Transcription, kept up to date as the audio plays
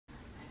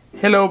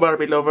Hello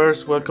Barbie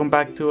lovers, welcome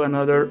back to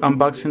another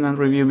unboxing and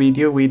review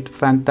video with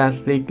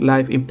fantastic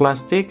Life in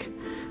Plastic.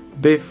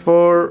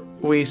 Before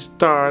we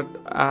start,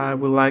 I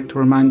would like to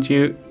remind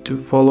you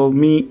to follow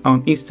me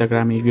on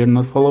Instagram. If you're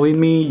not following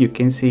me, you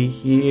can see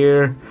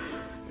here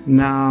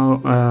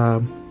now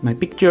my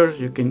pictures.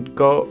 You can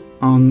go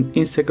on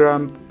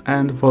Instagram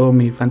and follow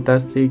me,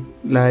 Fantastic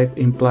Life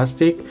in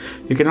Plastic.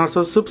 You can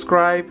also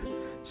subscribe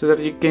so that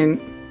you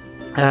can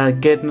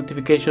get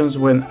notifications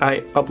when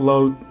I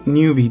upload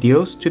new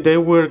videos. Today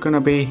we're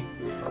gonna be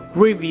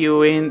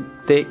reviewing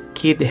the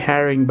Kid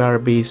Haring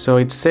Barbie. So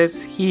it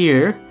says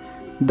here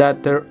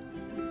that there are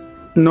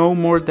no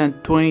more than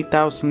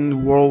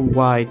 20,000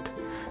 worldwide,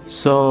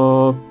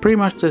 so pretty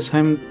much the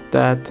same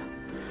that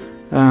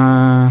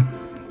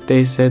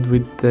they said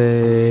with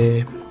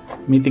the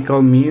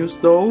Mythical Muse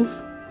dolls.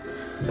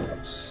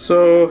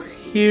 So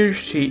here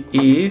she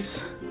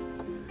is.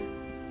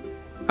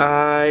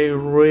 I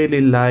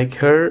really like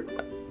her,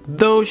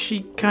 though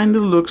she kind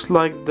of looks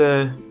like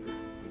the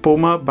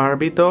Puma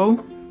Barbie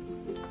doll,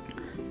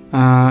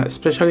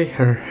 especially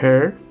her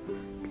hair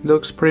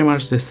looks pretty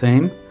much the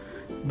same,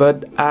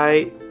 but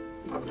I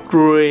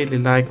really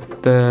like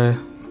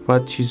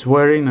what she's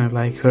wearing. I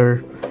like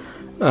her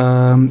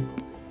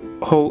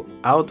whole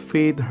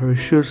outfit. Her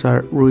shoes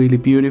are really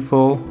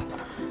beautiful.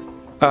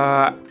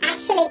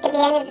 Actually, to be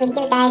honest with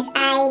you guys,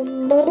 I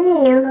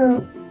didn't know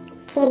who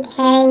Kid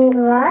Haring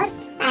was.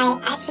 I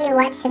actually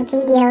watched a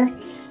video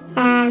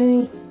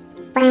when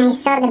I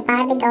saw the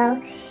Barbie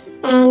doll,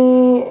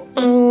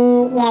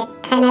 and yeah,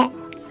 kind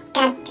of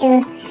got to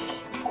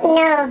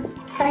know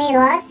who he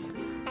was.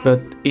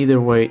 But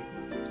either way,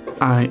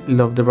 I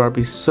love the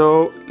Barbie,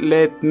 so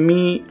let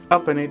me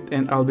open it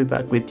and I'll be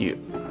back with you.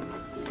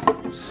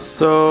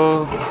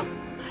 So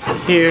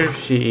here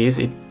she is.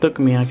 It took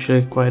me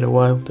actually quite a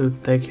while to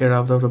take her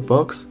out of the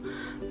box.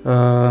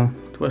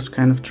 It was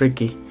kind of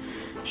tricky.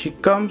 She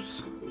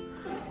comes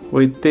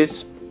with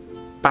this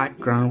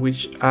background,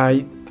 which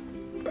I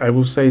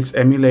will say is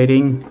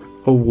emulating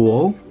a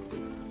wall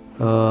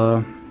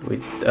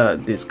with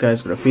this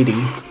guy's graffiti.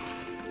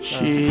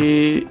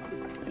 She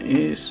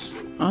is,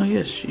 oh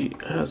yes, she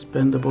has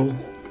bendable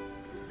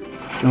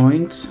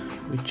joints,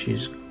 which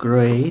is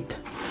great.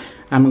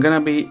 I'm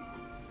gonna be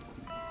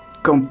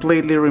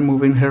completely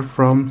removing her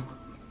from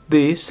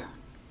this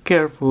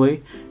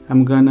carefully.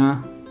 I'm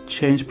gonna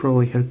change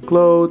probably her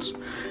clothes,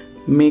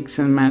 mix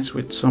and match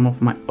with some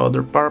of my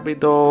other Barbie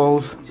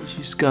dolls.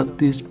 She's got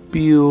these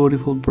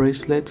beautiful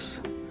bracelets.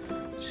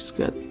 She's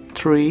got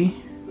three,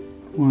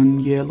 one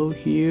yellow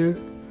here,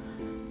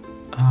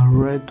 a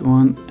red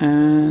one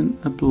and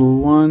a blue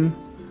one,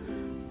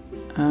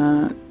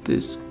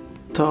 this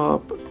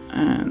top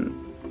and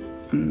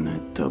a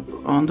top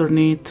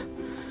underneath.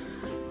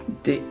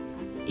 The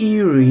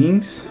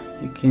earrings,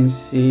 you can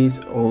see, is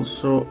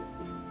also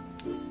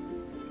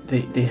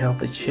they have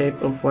the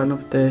shape of one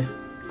of the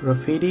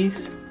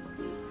graffitis,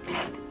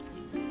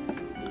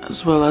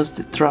 as well as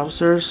the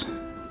trousers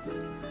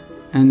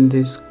and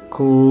this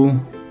cool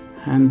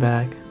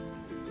handbag.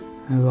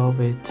 I love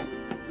it.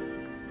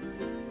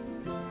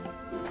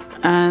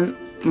 And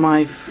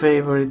my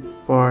favorite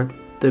part,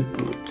 the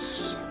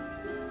boots.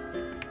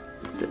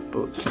 The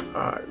boots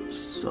are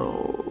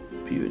so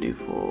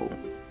beautiful.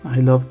 I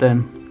love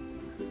them.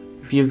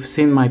 If you've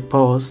seen my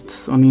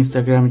posts on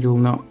Instagram, you'll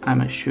know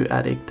I'm a shoe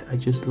addict. I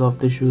just love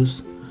the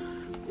shoes.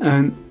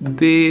 And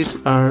these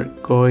are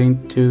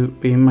going to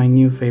be my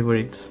new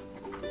favorites.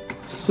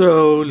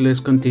 So let's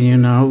continue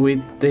now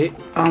with the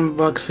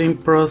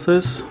unboxing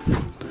process.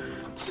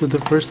 So the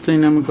first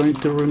thing I'm going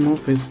to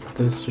remove is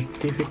the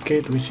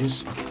certificate, which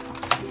is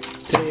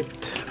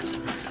taped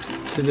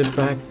to the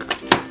back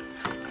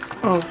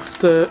of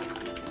the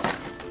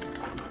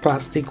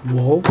plastic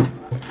wall.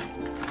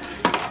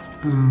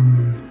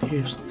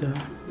 Here's the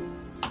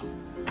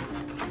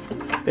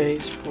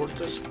base for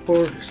the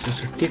support. It's the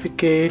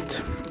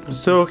certificate.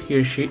 So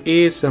here she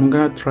is. I'm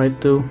gonna try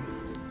to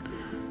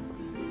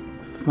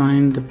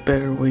find a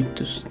better way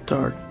to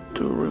start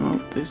to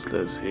remove this.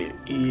 Let's see.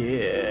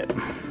 Yeah.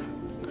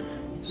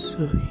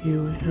 So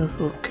here we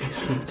have, okay,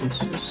 so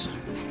this is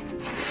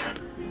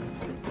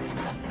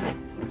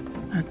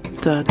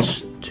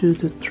attached to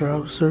the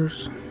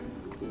trousers.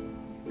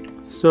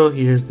 So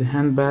here's the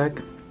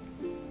handbag.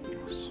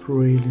 It's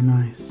really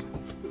nice.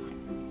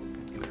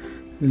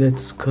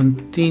 Let's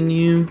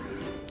continue.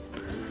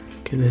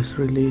 Okay, let's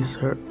release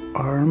her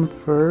arm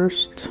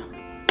first.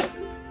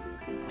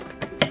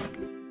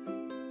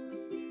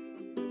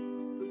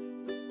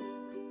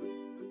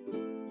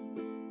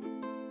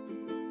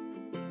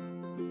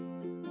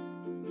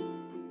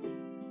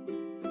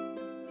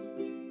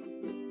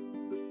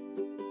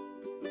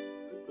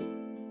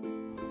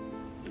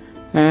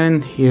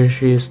 And here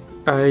she is.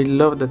 I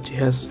love that she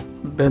has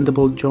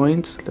bendable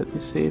joints. Let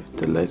me see if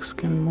the legs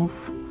can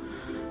move.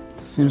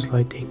 Seems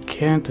like they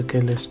can't.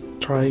 Okay, let's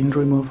try and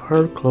remove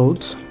her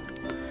clothes.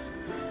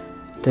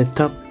 The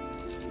top,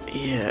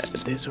 yeah,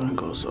 this one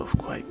goes off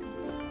quite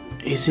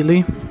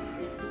easily.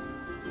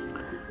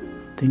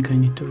 think I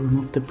need to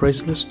remove the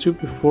bracelets too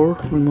before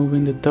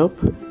removing the top.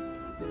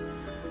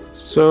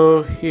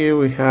 So here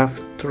we have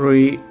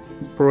 3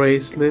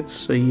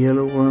 bracelets, a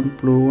yellow one,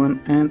 blue one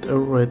and a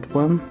red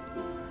one.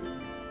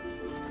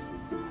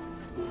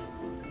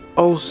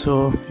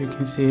 Also you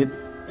can see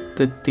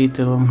the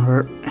detail on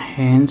her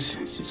hands.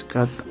 She's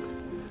got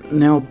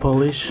nail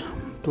polish,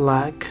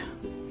 black.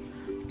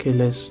 Okay,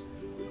 let's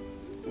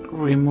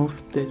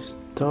remove this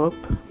top,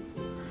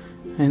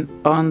 and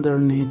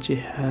underneath she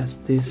has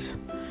this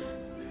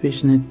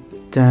fishnet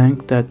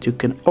tank that you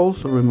can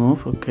also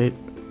remove.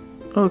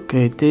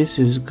 Okay, this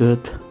is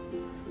good.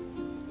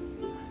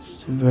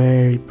 It's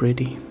very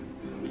pretty,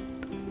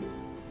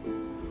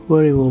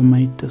 very well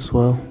made as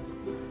well.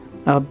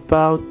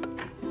 About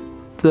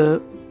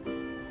the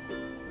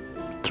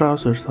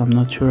trousers, I'm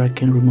not sure I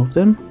can remove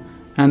them,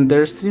 and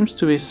there seems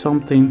to be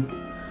something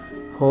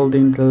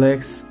holding the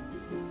legs.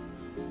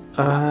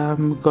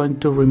 I'm going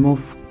to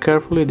remove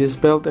carefully this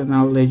belt and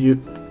I'll let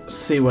you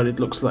see what it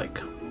looks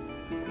like.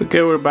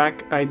 Okay, we're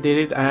back. I did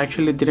it. I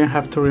actually didn't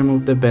have to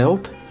remove the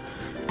belt.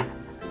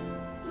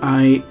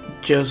 I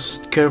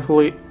just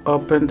carefully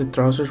opened the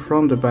trousers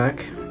from the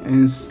back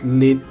and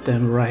slid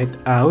them right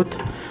out.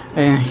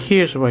 And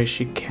here's why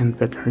she can't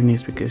bend her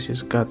knees, because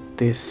she's got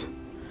these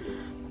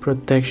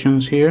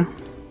protections here.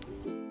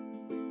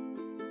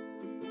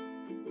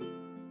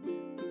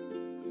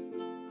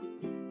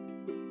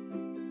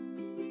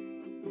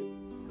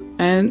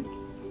 And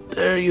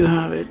there you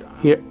have it.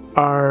 Here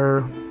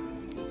are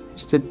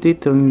the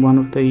detail in one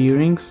of the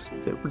earrings.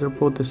 They're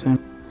both the same.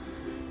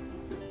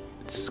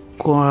 It's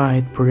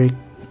quite pretty,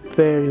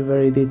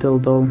 very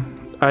detailed though.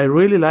 I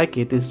really like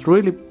it. It's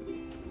really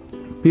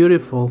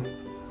beautiful,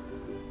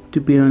 to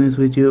be honest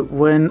with you.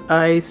 When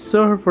I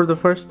saw her for the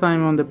first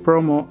time on the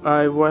promo,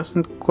 I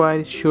wasn't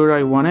quite sure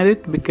I wanted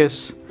it,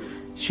 because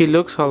she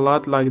looks a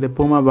lot like the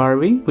Puma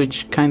Barbie,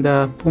 which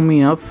kinda put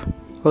me off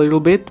a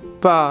little bit.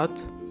 But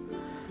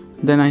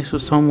then I saw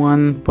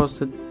someone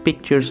posted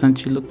pictures and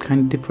she looked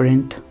kind of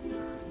different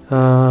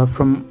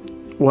from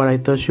what I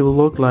thought she would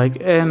look like,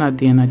 and at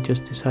the end I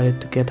just decided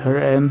to get her,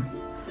 and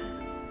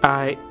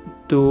I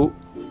do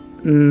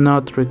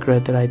not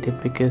regret that I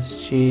did,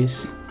 because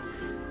she's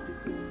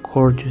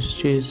gorgeous.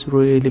 She's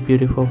really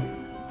beautiful.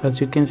 As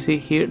you can see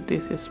here,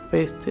 this is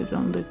pasted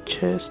on the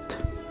chest,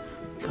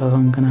 so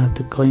I'm gonna have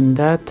to clean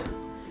that.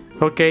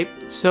 Okay,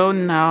 so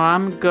now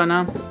I'm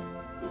gonna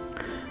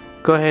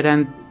go ahead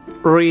and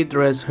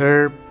redress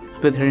her,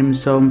 put her in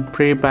some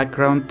pretty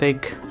background,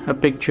 take a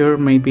picture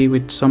maybe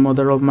with some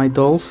other of my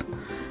dolls,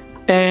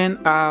 and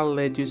I'll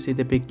let you see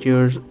the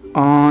pictures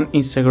on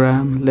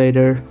Instagram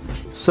later.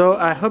 So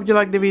I hope you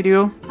liked the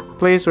video.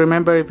 Please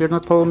remember, if you're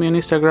not following me on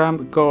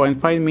Instagram, go and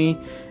find me.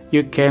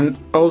 You can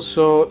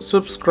also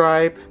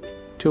subscribe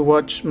to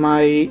watch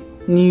my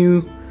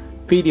new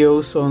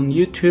videos on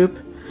YouTube,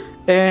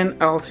 and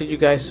I'll see you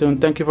guys soon.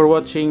 Thank you for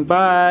watching.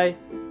 Bye.